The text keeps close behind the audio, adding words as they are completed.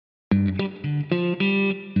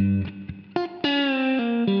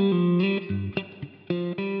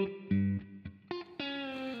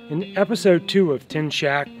episode 2 of Tin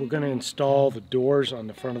Shack. We're going to install the doors on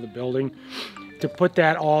the front of the building. To put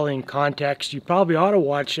that all in context, you probably ought to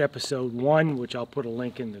watch episode 1, which I'll put a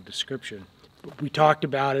link in the description. We talked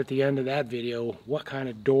about at the end of that video what kind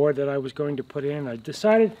of door that I was going to put in. I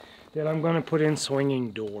decided that I'm going to put in swinging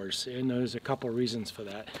doors, and there's a couple of reasons for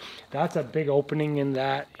that. That's a big opening in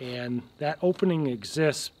that, and that opening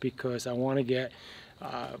exists because I want to get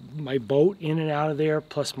my boat in and out of there,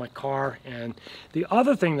 plus my car. And the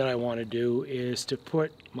other thing that I want to do is to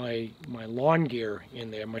put my lawn gear in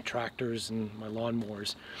there, my tractors and my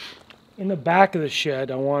lawnmowers. In the back of the shed,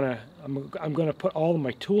 I'm going to put all of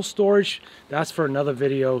my tool storage. That's for another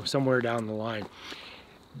video somewhere down the line.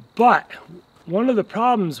 But one of the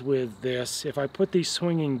problems with this, if I put these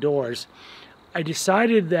swinging doors, I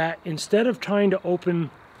decided that instead of trying to open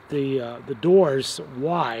the doors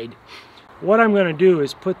wide, what I'm going to do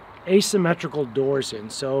is put asymmetrical doors in.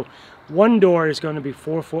 So one door is going to be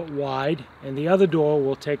 4 foot wide, and the other door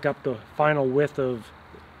will take up the final width of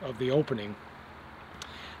the opening.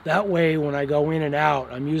 That way, when I go in and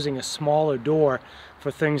out, I'm using a smaller door for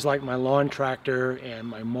things like my lawn tractor and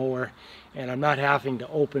my mower, and I'm not having to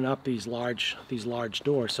open up these large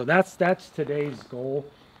doors. So that's today's goal,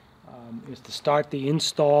 is to start the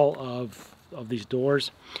install of these doors.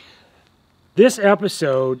 This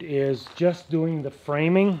episode is just doing the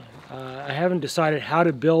framing. I haven't decided how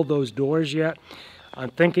to build those doors yet. I'm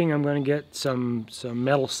thinking I'm going to get some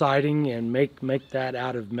metal siding and make that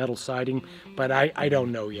out of metal siding, but I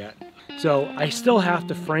don't know yet. So I still have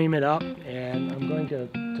to frame it up, and I'm going to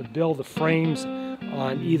build the frames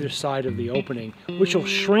on either side of the opening, which will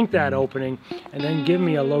shrink that opening and then give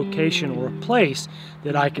me a location or a place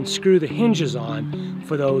that I can screw the hinges on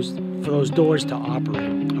for those doors to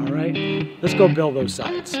operate. All right, let's go build those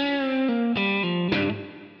sides.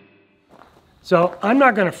 So I'm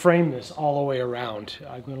not going to frame this all the way around.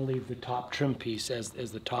 I'm going to leave the top trim piece as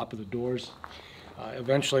the top of the doors.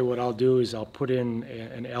 Eventually what I'll do is I'll put in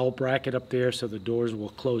an L bracket up there so the doors will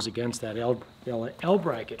close against that L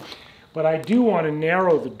bracket. But I do want to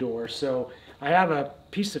narrow the door, so I have a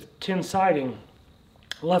piece of tin siding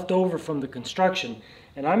left over from the construction,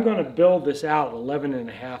 and I'm going to build this out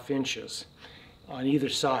 11.5 inches on either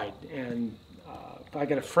side. And I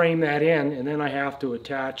got to frame that in, and then I have to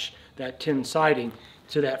attach that tin siding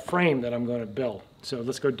to that frame that I'm going to build. So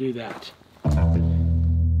let's go do that.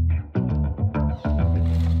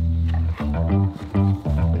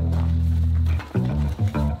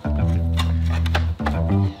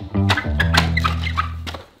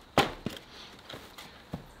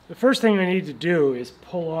 The first thing I need to do is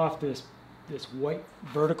pull off this white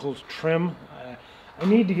vertical trim. I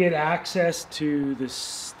need to get access to the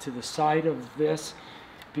side of this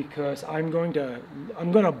because I'm going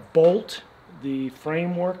to bolt the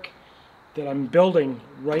framework that I'm building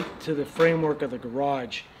right to the framework of the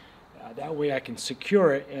garage. That way I can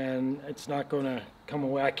secure it and it's not going to come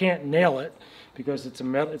away. I can't nail it because it's a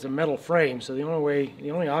metal frame. So the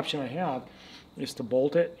only option I have is to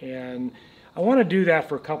bolt it, and I want to do that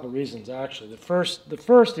for a couple of reasons actually. The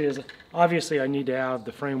first is obviously I need to have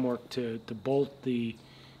the framework to bolt the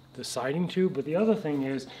siding to, but the other thing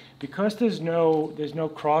is because there's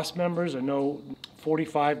no cross members or no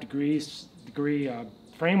 45 degree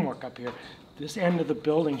framework up here, this end of the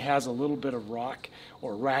building has a little bit of rock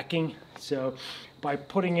or racking. So by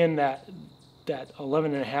putting in that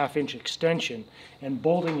 11.5 inch extension and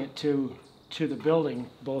bolting it to the building,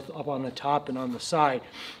 both up on the top and on the side,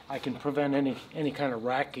 I can prevent any kind of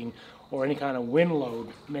racking or any kind of wind load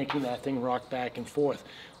making that thing rock back and forth.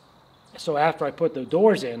 So after I put the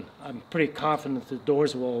doors in, I'm pretty confident the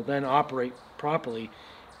doors will then operate properly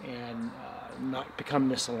and not become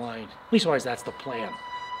misaligned. Leastwise, that's the plan.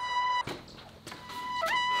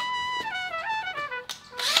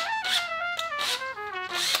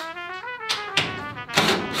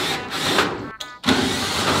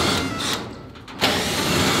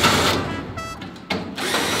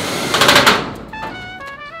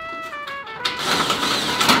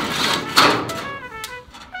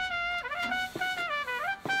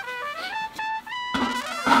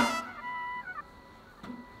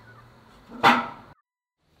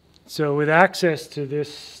 So with access to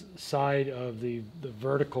this side of the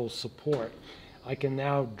vertical support, I can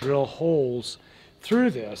now drill holes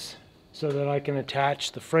through this so that I can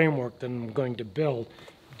attach the framework that I'm going to build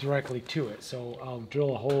directly to it. So I'll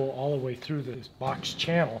drill a hole all the way through this box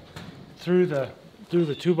channel, through the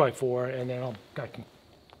 2x4, and then I can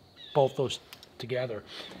bolt those together.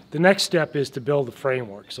 The next step is to build the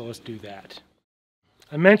framework, so let's do that.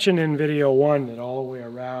 I mentioned in video 1 that all the way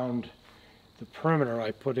around the perimeter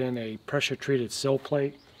I put in a pressure treated sill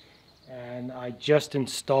plate, and I just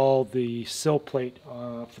installed the sill plate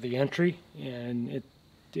for the entry, and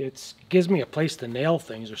it gives me a place to nail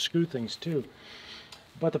things or screw things too.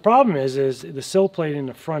 But the problem is the sill plate in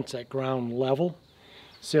the front's at ground level.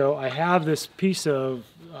 So I have this piece of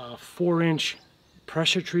 4-inch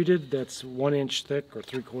pressure treated that's 1 inch thick or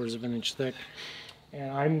 3/4 of an inch thick,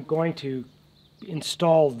 and I'm going to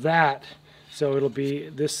install that so it'll be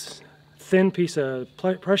this thin piece of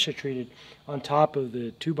pressure treated on top of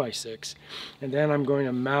the 2x6, and then I'm going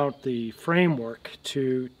to mount the framework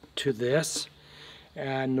to this.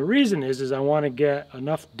 And the reason is I want to get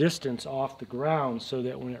enough distance off the ground so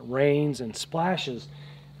that when it rains and splashes,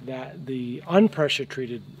 that the unpressure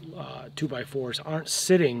treated 2x4s aren't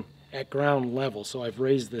sitting at ground level. So I've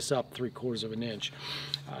raised this up 3/4 of an inch.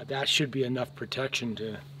 That should be enough protection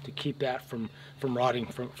to keep that from rotting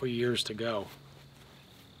for years to go.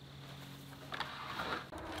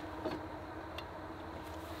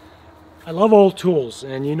 I love old tools,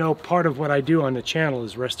 and you know, part of what I do on the channel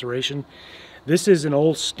is restoration. This is an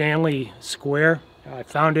old Stanley square. I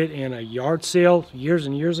found it in a yard sale years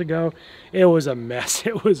and years ago. It was a mess.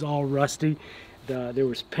 It was all rusty. There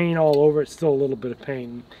was paint all over it, still a little bit of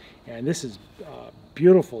paint. And this is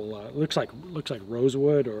beautiful. It looks like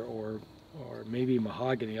rosewood or maybe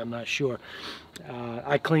mahogany. I'm not sure.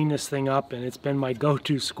 I cleaned this thing up, and it's been my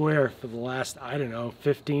go-to square for the last, I don't know,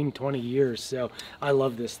 15, 20 years. So I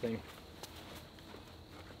love this thing.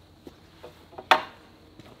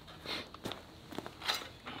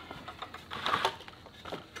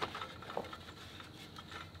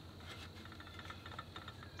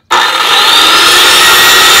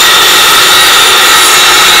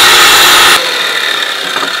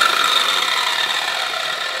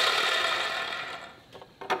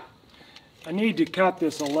 I need to cut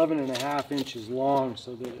this 11.5 inches long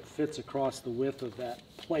so that it fits across the width of that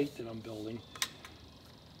plate that I'm building.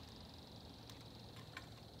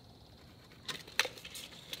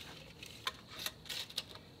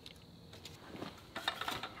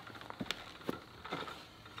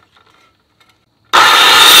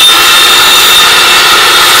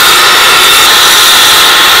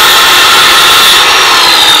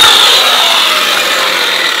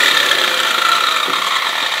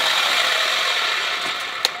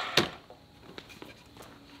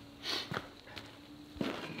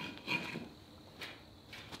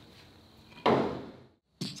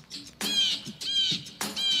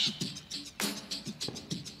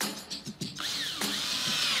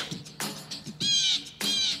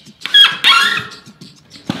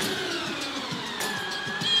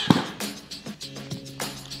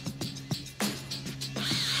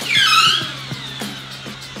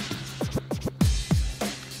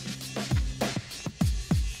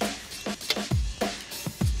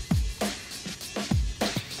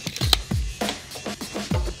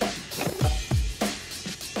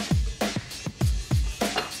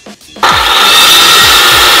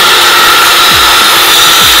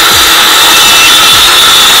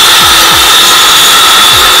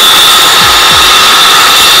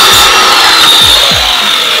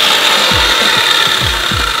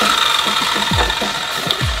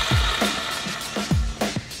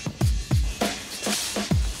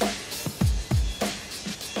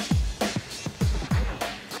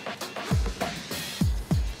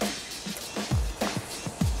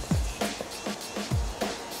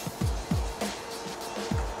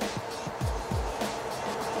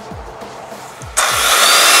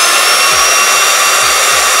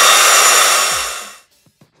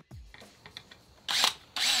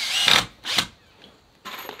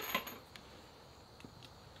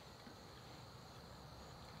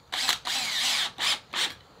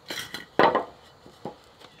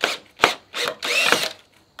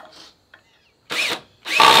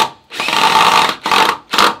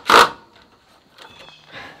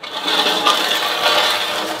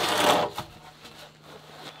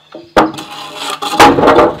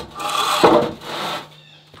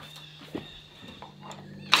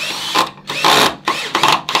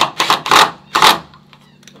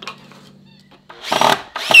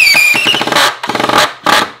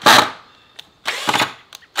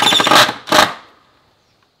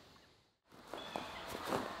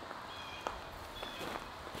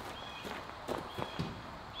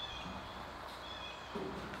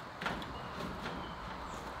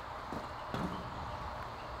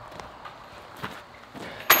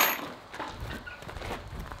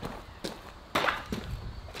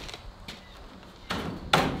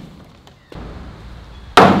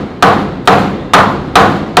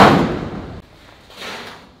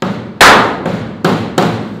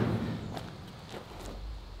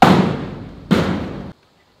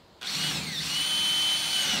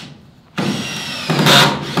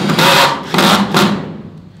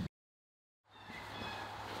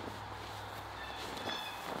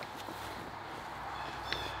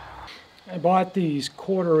 I bought these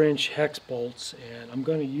 1/4-inch hex bolts, and I'm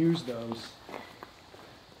going to use those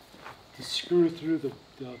to screw through the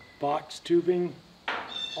box tubing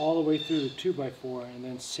all the way through the 2x4 and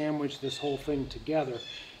then sandwich this whole thing together.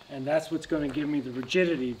 And that's what's going to give me the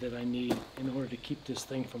rigidity that I need in order to keep this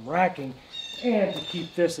thing from racking and to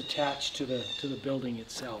keep this attached to the building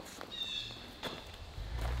itself.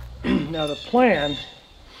 Now the plan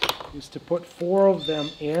is to put 4 of them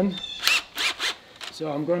in.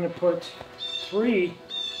 So I'm going to put 3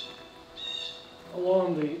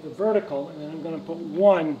 along the vertical, and then I'm going to put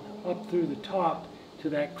 1 up through the top to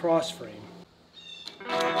that cross frame.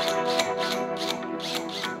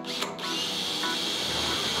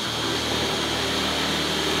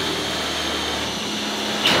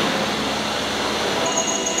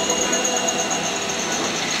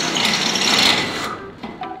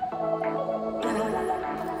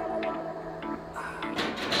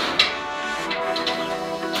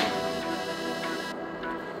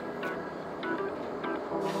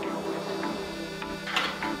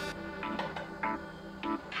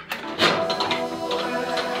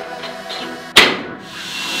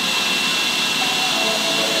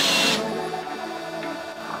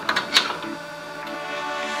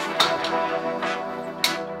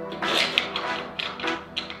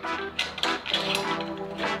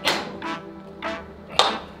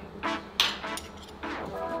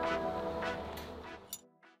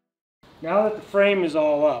 Now that the frame is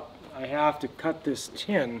all up, I have to cut this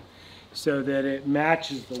tin so that it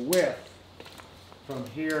matches the width from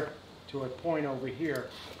here to a point over here.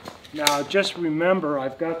 Now just remember,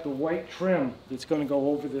 I've got the white trim that's going to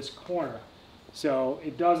go over this corner, so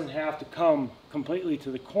it doesn't have to come completely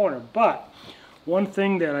to the corner. But one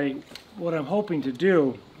thing that what I'm hoping to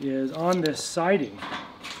do is on this siding,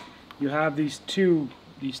 you have these two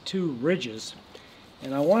ridges.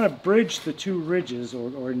 And I want to bridge the 2 ridges,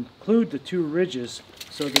 or include the 2 ridges,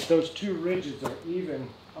 so that those 2 ridges are even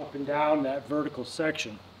up and down that vertical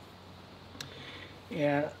section.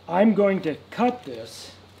 And I'm going to cut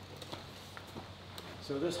this.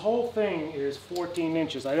 So this whole thing is 14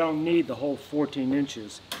 inches. I don't need the whole 14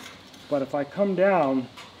 inches. But if I come down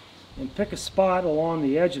and pick a spot along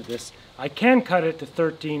the edge of this, I can cut it to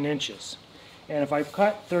 13 inches. And if I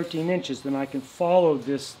cut 13 inches, then I can follow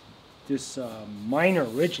this minor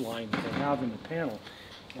ridge line that I have in the panel.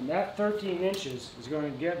 And that 13 inches is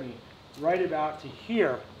going to get me right about to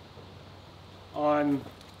here on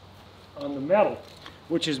the metal,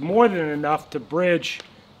 which is more than enough to bridge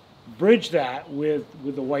that with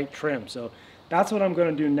the white trim. So that's what I'm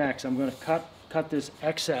going to do next. I'm going to cut this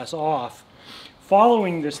excess off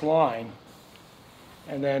following this line,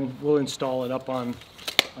 and then we'll install it up on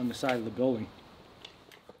the side of the building.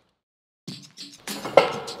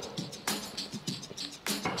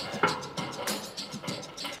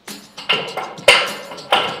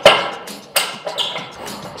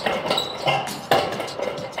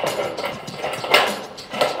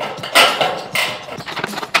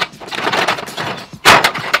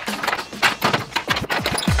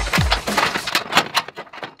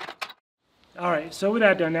 Alright, so with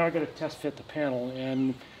that done, now I've got to test fit the panel,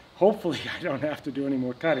 and hopefully I don't have to do any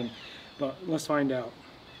more cutting, but let's find out.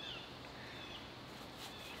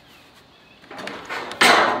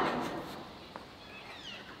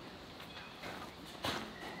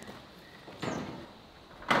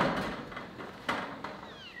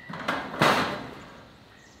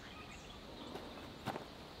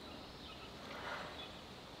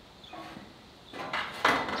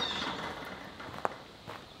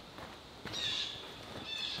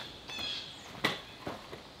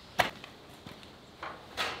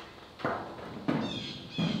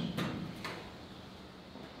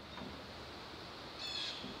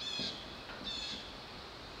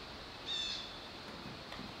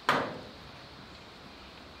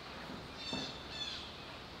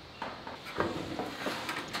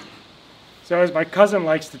 So as my cousin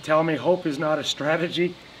likes to tell me, hope is not a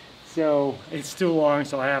strategy. So it's too long,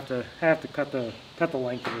 so I have to cut the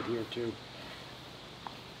length of it here too.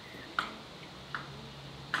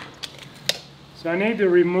 So I need to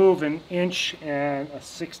remove 1 inch and a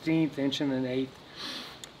 1/16 inch and 1/8.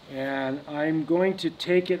 And I'm going to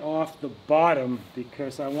take it off the bottom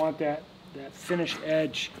because I want that finished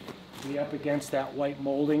edge to be up against that white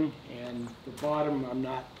molding, and the bottom I'm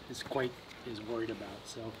not quite as worried about.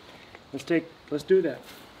 So let's do that.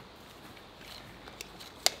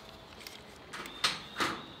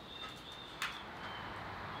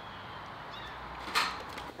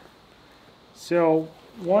 So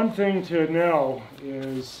one thing to know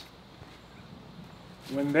is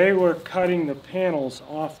when they were cutting the panels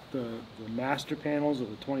off the master panels of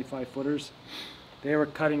the 25 footers, They were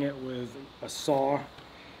cutting it with a saw.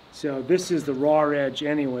 So this is the raw edge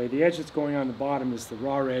anyway. The edge that's going on the bottom is the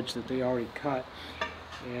raw edge that they already cut.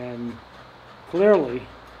 And clearly,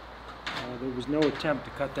 there was no attempt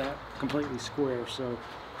to cut that completely square. So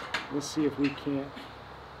let's see if we can't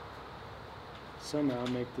somehow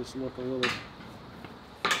make this look a little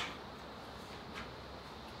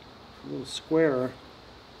squarer.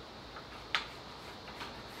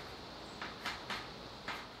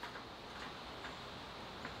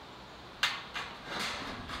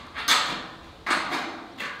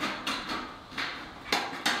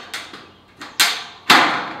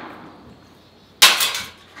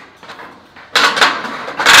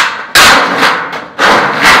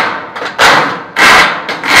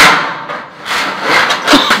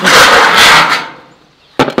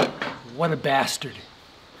 What a bastard.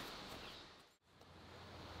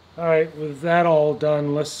 Alright, with that all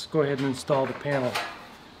done, let's go ahead and install the panel.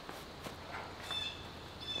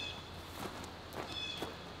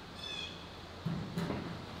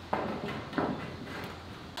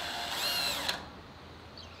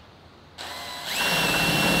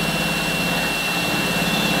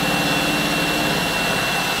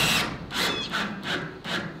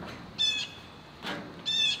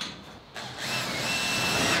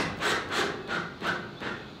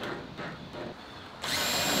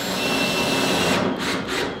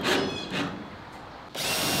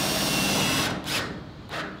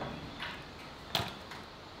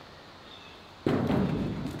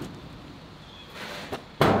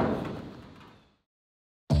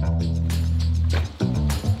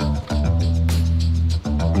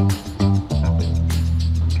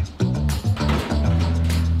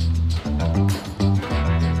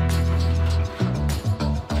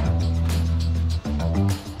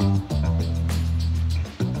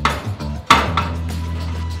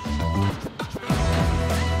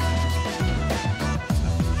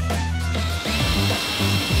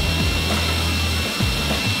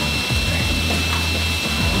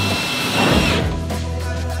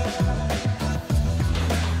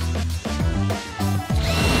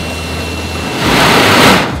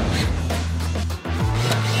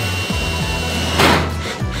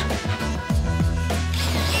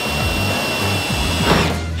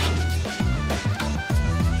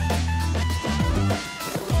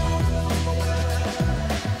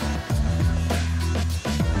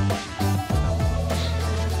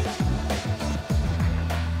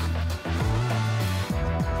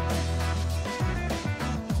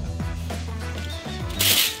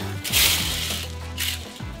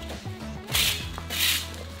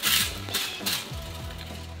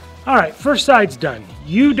 Alright, first side's done.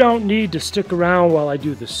 You don't need to stick around while I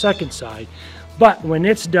do the second side, but when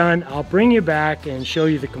it's done, I'll bring you back and show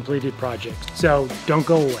you the completed project. So don't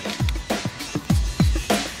go away.